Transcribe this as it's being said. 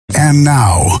And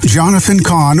now, Jonathan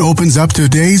Cahn opens up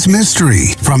today's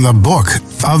mystery from the Book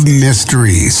of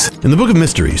Mysteries. In the Book of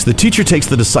Mysteries, the teacher takes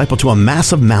the disciple to a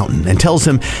massive mountain and tells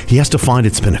him he has to find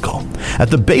its pinnacle. At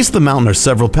the base of the mountain are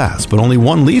several paths, but only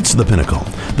one leads to the pinnacle.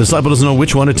 The disciple doesn't know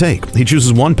which one to take. He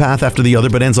chooses one path after the other,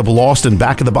 but ends up lost and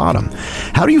back at the bottom.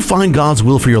 How do you find God's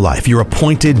will for your life, your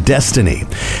appointed destiny?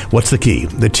 What's the key?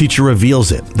 The teacher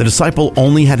reveals it. The disciple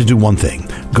only had to do one thing: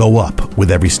 go up with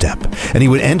every step. And he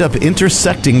would end up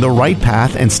intersecting the right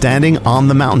path and standing on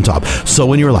the mountaintop.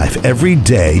 So in your life, every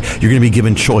day, you're going to be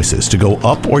given choices to go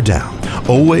up or down.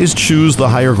 Always choose the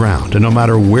higher ground. And no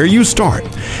matter where you start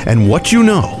and what you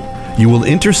know, you will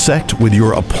intersect with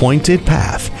your appointed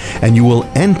path, and you will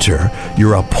enter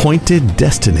your appointed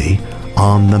destiny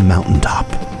on the mountaintop.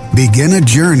 Begin a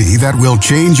journey that will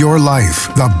change your life.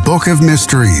 The Book of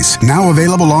Mysteries, now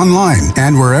available online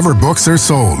and wherever books are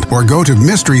sold. Or go to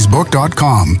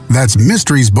mysteriesbook.com. That's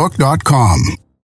mysteriesbook.com.